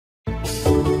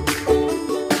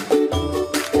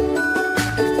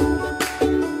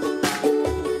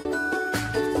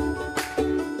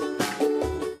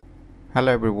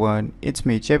Hello everyone, it's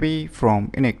me JB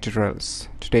from UniqueTutorials.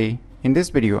 Today in this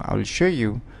video I will show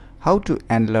you how to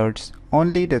enlarge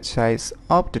only the size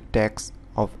of the text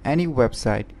of any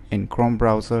website in Chrome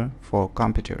browser for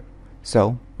computer.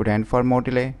 So without further more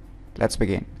delay, let's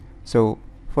begin. So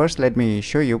first let me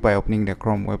show you by opening the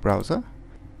Chrome web browser.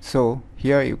 So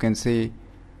here you can see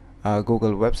a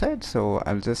Google website, so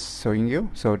I'll just showing you.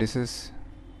 So this is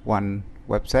one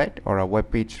website or a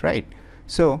web page, right?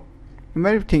 So you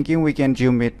might be thinking we can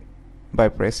zoom it by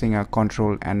pressing a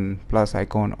Control and plus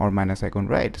icon or minus icon,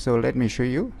 right? So let me show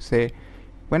you. Say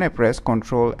when I press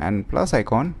Control and plus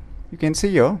icon, you can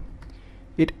see here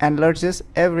it enlarges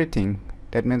everything.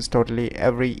 That means totally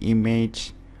every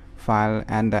image, file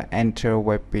and the entire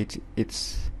web page.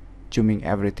 It's zooming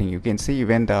everything. You can see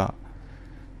even the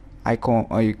icon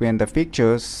or even the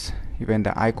pictures, even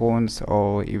the icons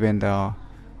or even the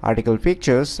article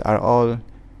pictures are all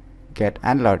get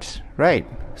enlarged, right?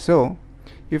 So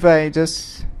if I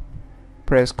just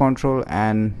press Control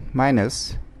and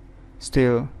minus,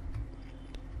 still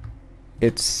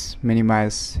it's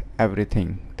minimize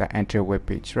everything, the entire web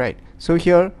page, right? So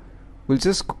here we'll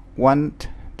just want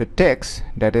the text,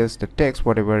 that is the text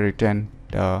whatever written,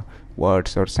 the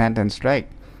words or sentence, right?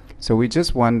 So we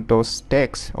just want those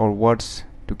text or words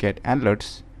to get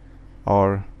enlarged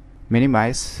or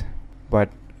minimize, but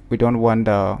we don't want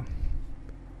the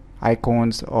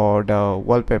icons or the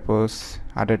wallpapers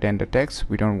other than the text.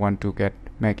 We don't want to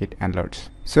make it enlarged.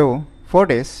 So for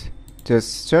this,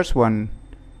 just search one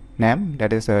name,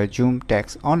 that is a zoom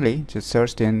text only. Just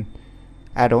search in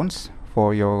add-ons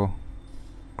for your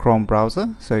Chrome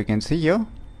browser. So you can see here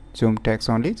zoom text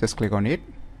only, just click on it.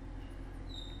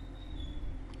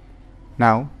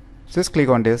 Now just click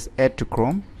on this add to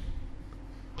Chrome,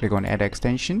 click on add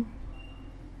extension.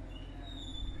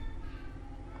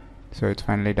 So it's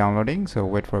finally downloading, so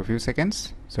wait for a few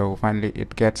seconds. So finally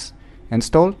it gets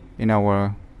installed in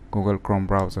our Google Chrome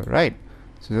browser, right?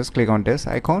 So just click on this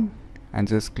icon and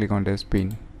just click on this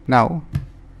pin. Now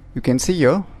you can see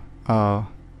here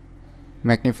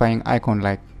magnifying icon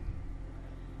like,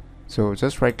 so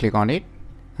just right click on it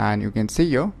and you can see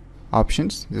your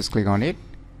options, just click on it.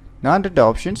 Now under the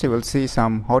options you will see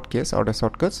some hotkeys or the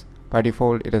shortcuts. By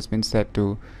default it has been set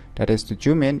to, that is to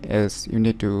zoom in is you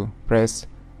need to press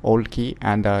Alt key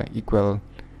and the equal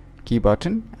key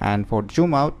button, and for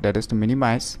zoom out, that is to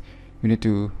minimize, you need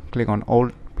to click on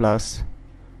Alt plus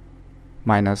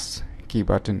minus key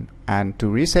button, and to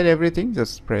reset everything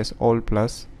just press Alt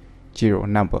plus 0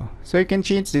 number. So you can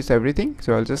change this everything,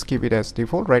 so I'll just keep it as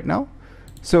default right now.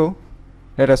 So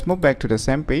let us move back to the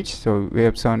same page. So we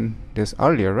have done this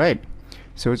earlier, right?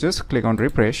 So just click on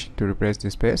refresh to refresh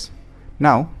this page.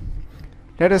 Now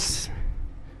let us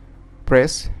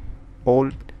press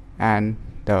Alt and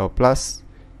the plus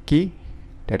key,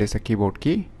 that is a keyboard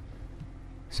key.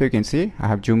 So you can see I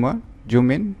have zoom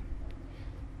in.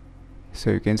 So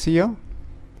you can see here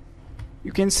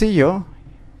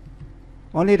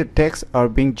only the text are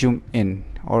being zoomed in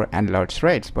or enlarged,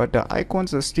 right? But the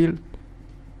icons are still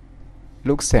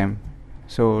look same.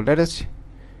 So let us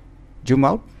zoom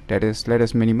out, that is let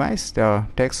us minimize the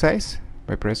text size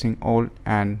by pressing Alt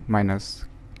and minus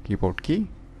keyboard key.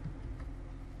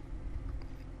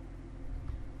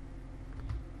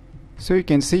 So you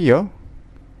can see here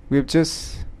we've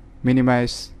just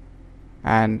minimized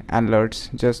and enlarged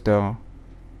just the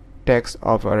text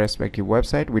of a respective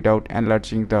website without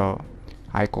enlarging the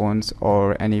icons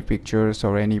or any pictures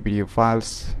or any video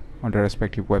files on the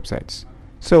respective websites.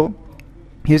 So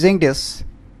using this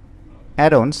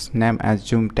add-ons named as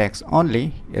zoom text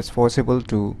only, it's possible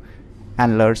to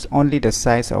enlarge only the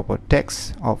size of a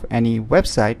text of any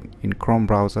website in Chrome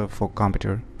browser for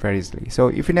computer very easily. So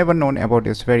if you never known about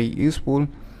this very useful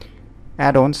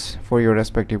add-ons for your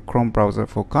respective Chrome browser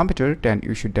for computer, then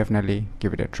you should definitely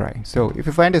give it a try. So if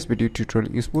you find this video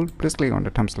tutorial useful, please click on the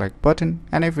thumbs like button,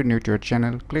 and if you're new to our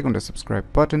channel, click on the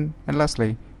subscribe button, and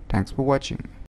lastly, thanks for watching.